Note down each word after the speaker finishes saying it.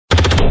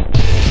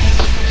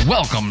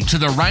Welcome to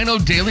the Rhino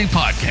Daily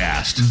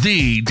Podcast,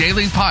 the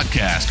daily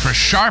podcast for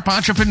sharp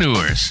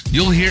entrepreneurs.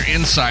 You'll hear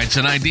insights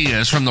and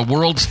ideas from the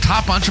world's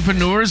top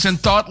entrepreneurs and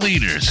thought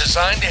leaders,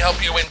 designed to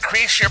help you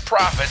increase your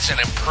profits and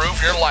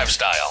improve your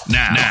lifestyle.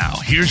 Now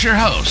here's your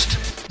host,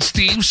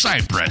 Steve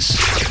Cypress.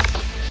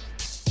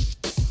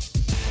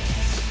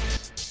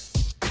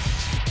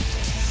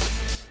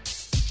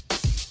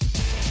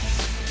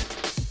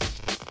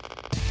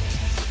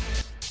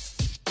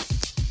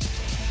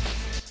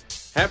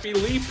 Happy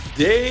Leap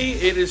Day.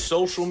 It is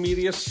Social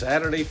Media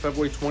Saturday,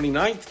 February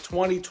 29th,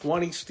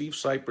 2020. Steve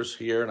Cypress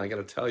here, and I got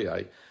to tell you,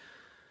 I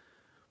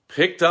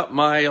picked up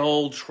my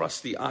old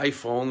trusty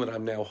iPhone that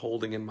I'm now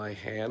holding in my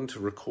hand to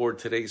record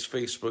today's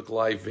Facebook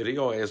Live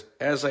video,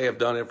 as I have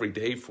done every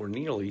day for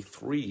nearly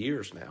 3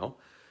 years now.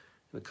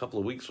 In a couple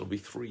of weeks, it'll be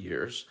 3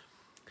 years.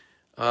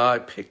 I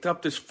picked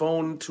up this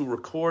phone to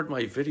record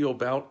my video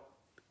about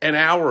an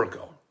hour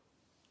ago.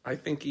 I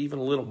think even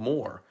a little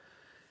more.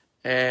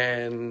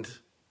 And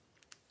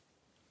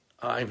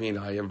I mean,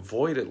 I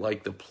avoid it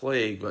like the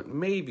plague, but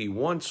maybe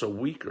once a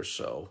week or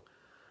so,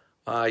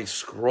 I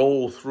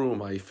scroll through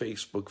my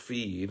Facebook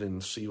feed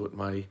and see what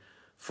my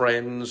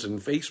friends and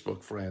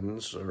Facebook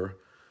friends are,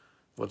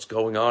 what's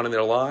going on in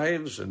their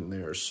lives. And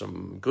there's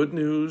some good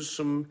news,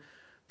 some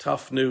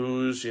tough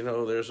news. You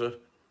know, there's a,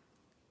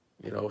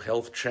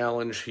 health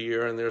challenge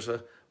here, and there's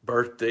a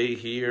birthday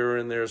here,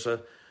 and there's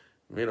a,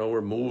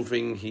 we're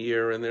moving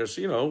here, and there's,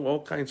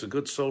 all kinds of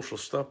good social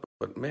stuff.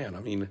 But man, I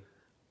mean,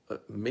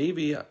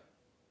 maybe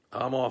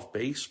I'm off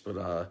base,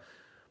 but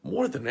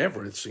more than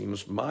ever, it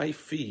seems, my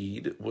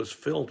feed was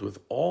filled with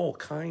all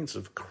kinds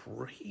of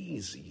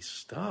crazy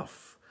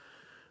stuff.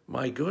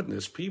 My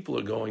goodness, people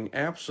are going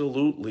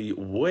absolutely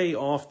way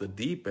off the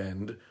deep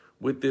end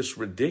with this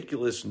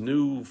ridiculous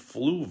new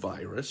flu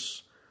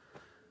virus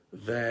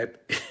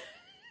that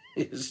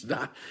is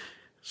not,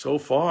 so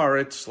far,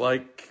 it's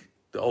like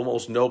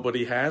almost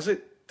nobody has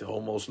it.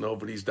 Almost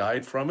nobody's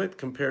died from it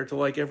compared to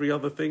like every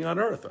other thing on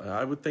earth.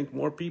 I would think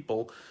more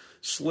people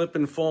slip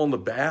and fall in the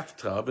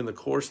bathtub in the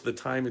course of the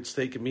time it's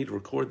taken me to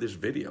record this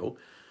video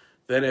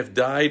than have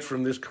died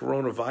from this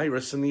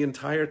coronavirus in the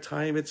entire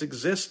time it's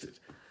existed.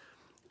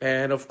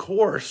 And of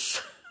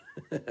course,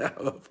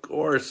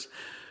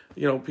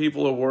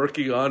 people are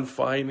working on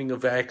finding a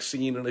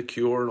vaccine and a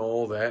cure and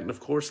all that, and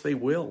of course they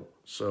will.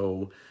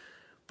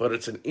 But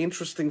it's an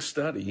interesting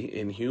study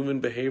in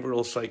human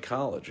behavioral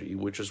psychology,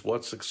 which is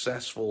what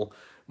successful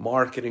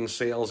marketing,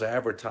 sales,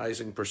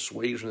 advertising,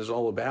 persuasion is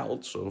all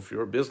about. So if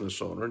you're a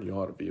business owner, and you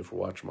ought to be if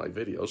you're watching my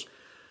videos,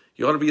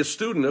 you ought to be a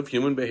student of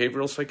human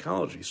behavioral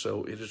psychology.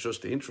 So it is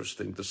just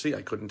interesting to see.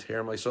 I couldn't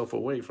tear myself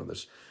away from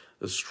this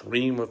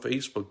stream of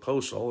Facebook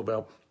posts all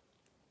about,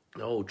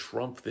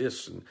 Trump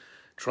this and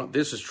Trump,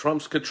 this is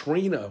Trump's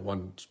Katrina,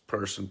 one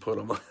person put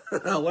them.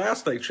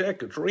 Last I checked,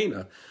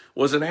 Katrina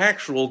was an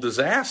actual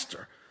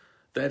disaster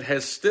that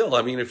has still,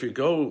 if you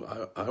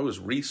go, I was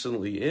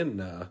recently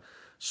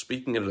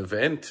speaking at an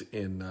event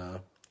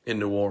in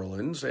New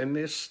Orleans, and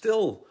there's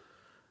still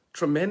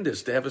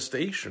tremendous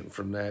devastation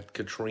from that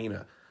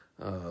Katrina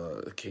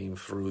that came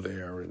through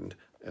there, and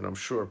I'm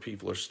sure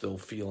people are still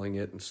feeling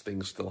it, and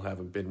things still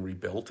haven't been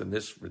rebuilt, and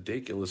this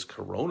ridiculous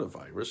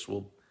coronavirus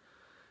will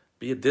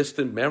be a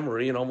distant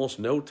memory in almost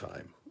no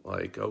time.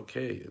 Like,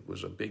 okay, it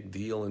was a big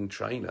deal in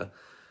China,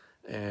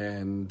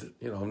 and,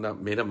 I'm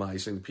not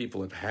minimizing the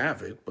people that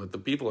have it, but the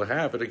people that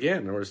have it,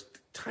 again, are a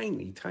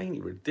tiny,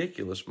 tiny,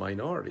 ridiculous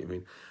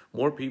minority.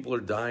 More people are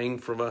dying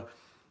from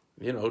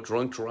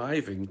drunk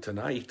driving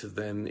tonight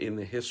than in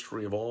the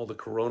history of all the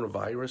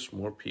coronavirus.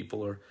 More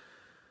people are,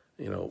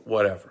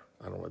 whatever.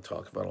 I don't want to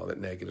talk about all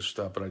that negative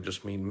stuff, but I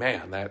just mean,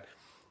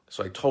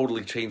 so I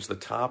totally changed the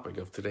topic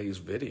of today's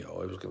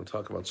video. I was going to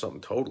talk about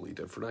something totally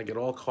different. I get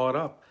all caught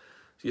up.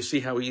 You see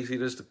how easy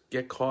it is to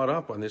get caught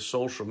up on this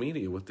social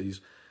media with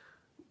these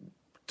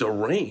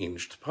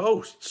deranged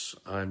posts.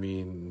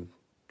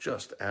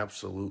 Just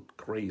absolute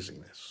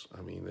craziness. I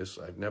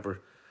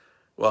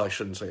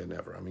shouldn't say it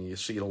never. You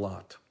see it a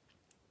lot.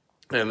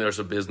 And there's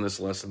a business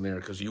lesson there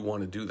because you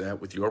want to do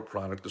that with your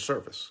product or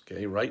service.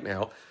 Okay, right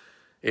now,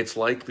 it's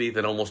likely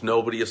that almost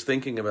nobody is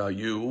thinking about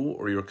you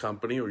or your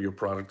company or your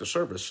product or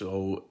service.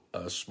 So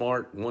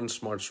one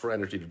smart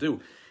strategy to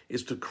do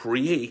is to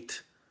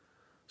create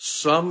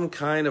some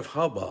kind of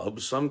hubbub,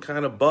 some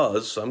kind of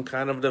buzz, some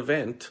kind of an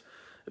event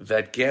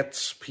that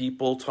gets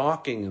people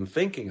talking and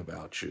thinking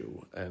about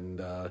you. And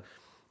a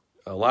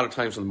lot of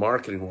times in the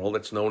marketing world,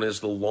 it's known as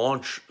the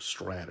launch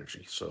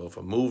strategy. So if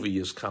a movie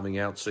is coming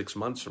out 6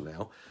 months from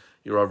now,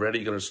 you're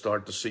already going to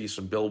start to see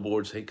some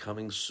billboards, hey,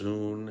 coming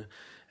soon.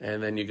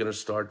 And then you're going to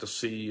start to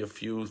see a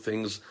few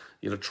things,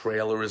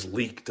 trailer is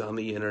leaked on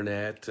the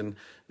internet. And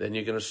then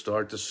you're going to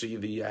start to see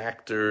the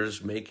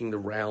actors making the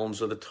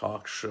rounds of the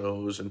talk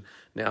shows. And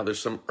now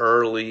there's some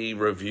early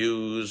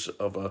reviews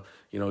of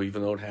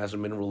even though it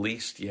hasn't been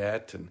released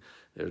yet. And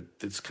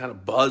this kind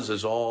of buzz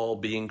is all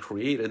being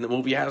created. And the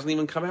movie hasn't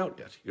even come out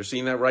yet. You're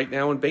seeing that right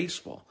now in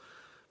baseball.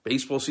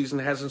 Baseball season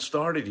hasn't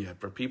started yet,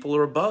 but people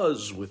are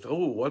abuzz with,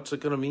 what's it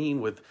going to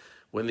mean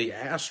when the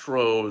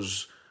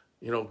Astros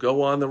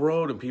go on the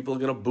road and people are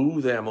going to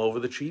boo them over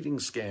the cheating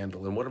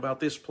scandal. And what about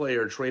this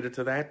player traded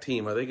to that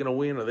team? Are they going to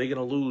win? Are they going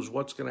to lose?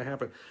 What's going to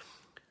happen?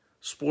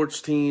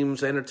 Sports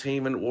teams,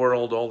 entertainment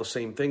world, all the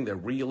same thing. They're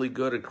really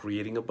good at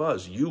creating a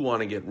buzz. You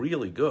want to get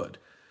really good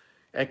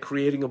at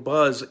creating a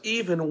buzz,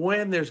 even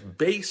when there's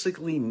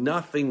basically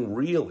nothing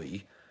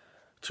really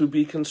to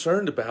be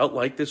concerned about,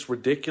 like this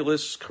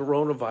ridiculous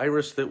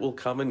coronavirus that will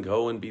come and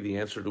go and be the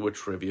answer to a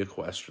trivia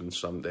question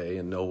someday,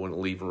 and no one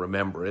will even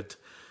remember it.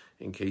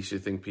 In case you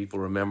think people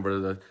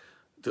remember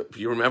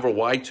you remember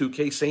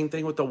Y2K, same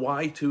thing with the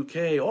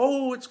Y2K.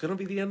 Oh, it's going to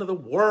be the end of the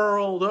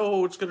world.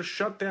 Oh, it's going to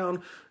shut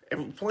down.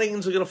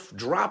 Planes are going to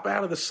drop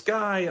out of the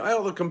sky.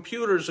 All the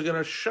computers are going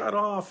to shut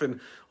off, and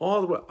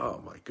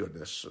oh my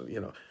goodness,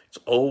 it's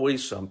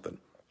always something.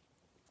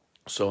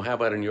 So how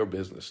about in your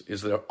business?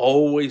 Is there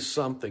always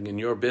something in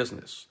your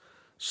business,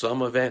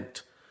 some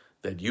event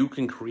that you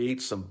can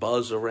create some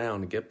buzz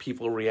around and get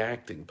people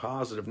reacting,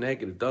 positive,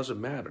 negative,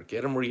 doesn't matter.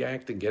 Get them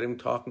reacting, get them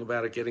talking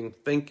about it, get them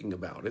thinking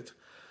about it.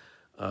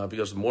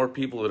 Because the more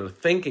people that are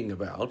thinking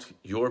about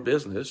your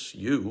business,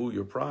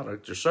 your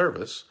product, your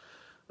service,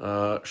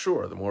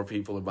 sure, the more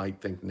people that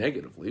might think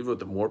negatively, but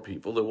the more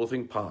people that will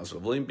think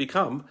positively and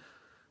become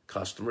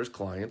customers,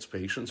 clients,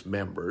 patients,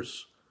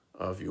 members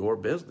of your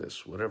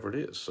business, whatever it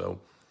is. So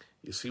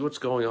you see what's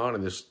going on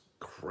in this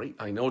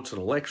I know it's an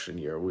election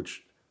year,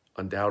 which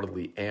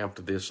undoubtedly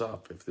amped this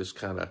up. If this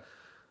kind of,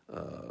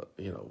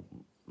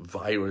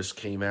 virus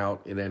came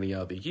out in any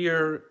other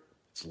year,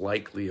 it's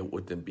likely it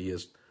wouldn't be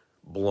as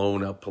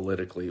blown up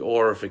politically.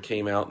 Or if it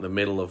came out in the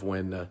middle of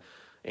when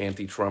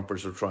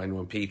anti-Trumpers were trying to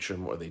impeach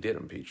him, or they did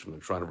impeach him, they're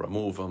trying to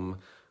remove him.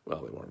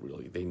 Well, they weren't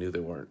really. They knew they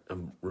weren't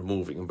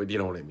removing him, but you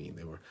know what I mean.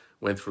 They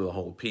went through the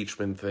whole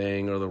impeachment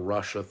thing, or the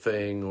Russia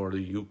thing, or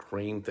the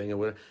Ukraine thing, or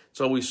whatever.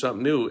 It's always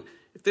something new.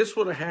 If this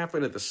would have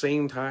happened at the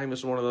same time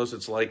as one of those,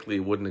 it's likely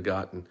it wouldn't have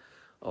gotten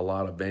a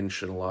lot of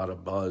mention, a lot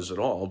of buzz at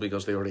all,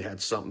 because they already had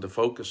something to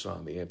focus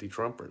on, the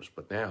anti-Trumpers.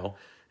 But now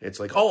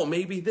it's like, oh,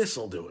 maybe this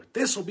will do it.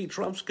 This will be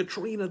Trump's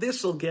Katrina.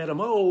 This will get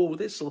him. Oh,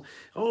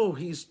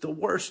 he's the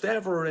worst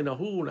ever. And a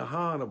who and a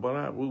ha and a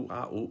ba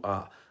ooh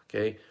ah.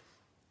 Okay.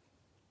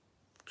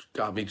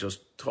 Got me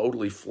just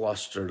totally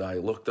flustered. I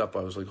looked up.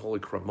 I was like,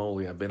 holy crap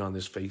moly, I've been on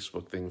this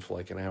Facebook thing for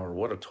like an hour.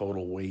 What a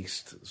total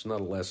waste. There's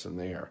not a lesson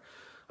there.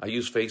 I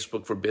use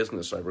Facebook for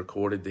business. I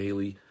record a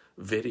daily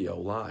video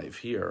live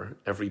here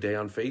every day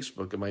on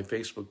Facebook, and my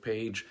Facebook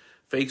page,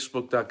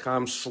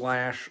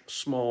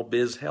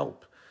 facebook.com/smallbizhelp.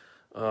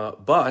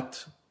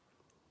 But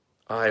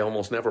I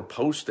almost never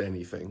post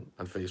anything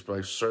on Facebook.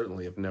 I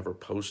certainly have never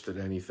posted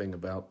anything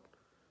about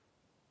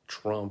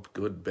Trump,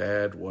 good,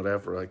 bad,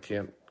 whatever.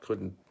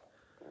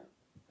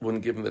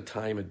 Wouldn't give him the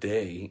time of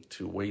day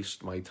to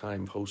waste my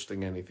time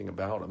posting anything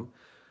about him.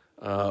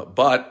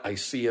 But I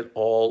see it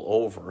all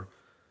over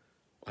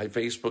my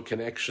Facebook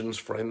connections,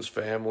 friends,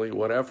 family,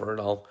 whatever,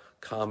 and I'll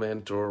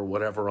comment or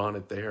whatever on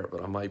it there. But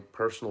on my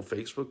personal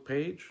Facebook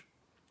page,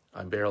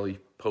 I barely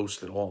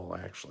post at all,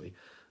 actually.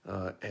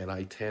 And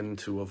I tend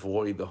to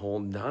avoid the whole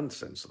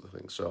nonsense of the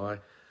thing.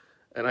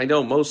 I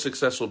know most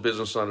successful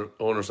business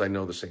owners, I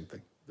know the same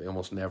thing. They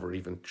almost never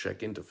even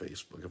check into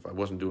Facebook. If I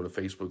wasn't doing a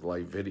Facebook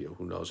live video,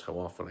 who knows how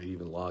often I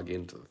even log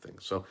into the thing.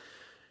 So,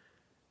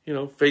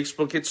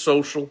 Facebook, it's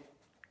social.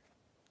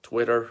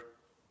 Twitter,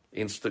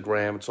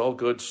 Instagram, it's all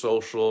good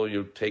social.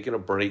 You're taking a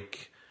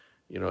break.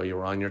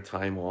 You're on your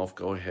time off.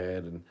 Go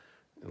ahead and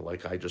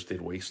like I just did,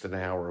 waste an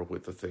hour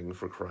with the thing,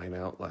 for crying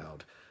out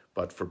loud.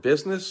 But for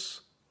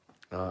business,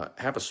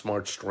 have a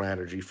smart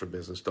strategy for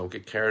business. Don't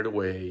get carried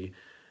away.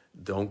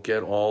 Don't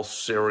get all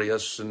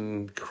serious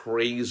and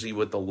crazy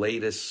with the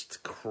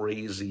latest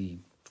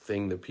crazy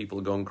thing that people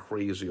are going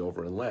crazy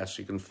over, unless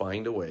you can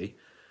find a way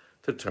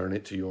to turn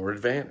it to your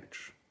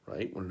advantage,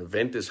 right? When an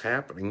event is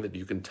happening that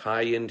you can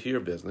tie into your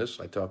business,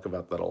 I talk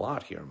about that a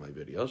lot here in my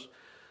videos,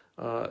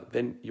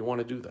 then you want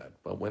to do that.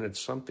 But when it's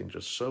something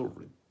just so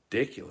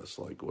ridiculous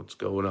like what's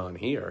going on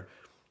here,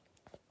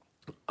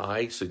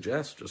 I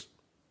suggest just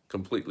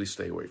completely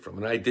stay away from it.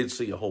 And I did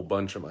see a whole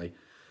bunch of my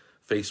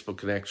Facebook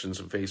connections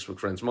and Facebook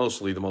friends,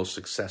 mostly the most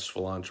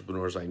successful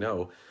entrepreneurs I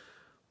know,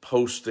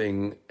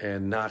 posting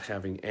and not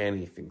having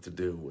anything to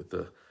do with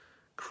the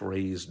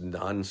crazed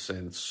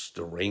nonsense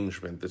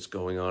derangement that's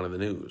going on in the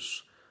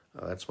news.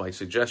 That's my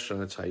suggestion.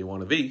 That's how you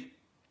want to be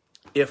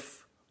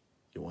if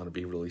you want to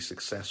be really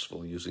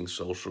successful using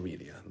social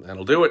media. And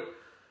that'll do it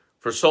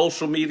for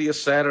Social Media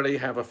Saturday.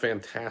 Have a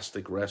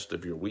fantastic rest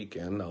of your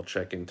weekend. I'll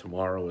check in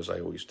tomorrow, as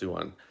I always do,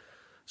 on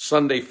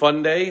Sunday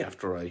Fun Day,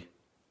 after I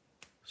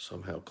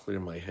somehow clear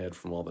my head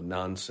from all the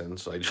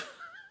nonsense I just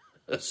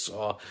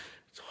saw.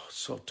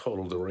 So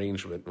total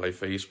derangement in my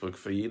Facebook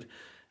feed.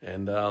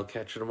 And I'll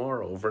catch you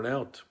tomorrow. Over and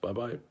out.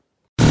 Bye-bye.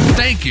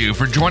 Thank you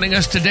for joining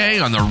us today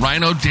on the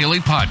Rhino Daily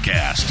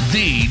Podcast,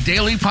 the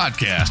daily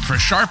podcast for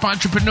sharp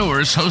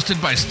entrepreneurs,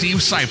 hosted by Steve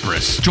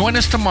Sipress. Join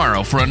us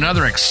tomorrow for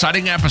another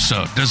exciting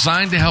episode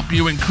designed to help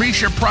you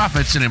increase your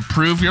profits and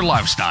improve your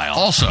lifestyle.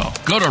 Also,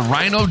 go to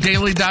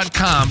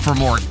rhinodaily.com for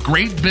more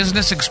great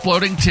business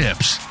exploding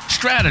tips,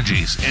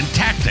 strategies, and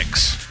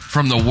tactics.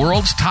 from the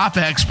world's top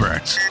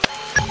experts.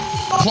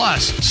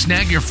 Plus,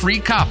 snag your free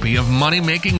copy of Money Making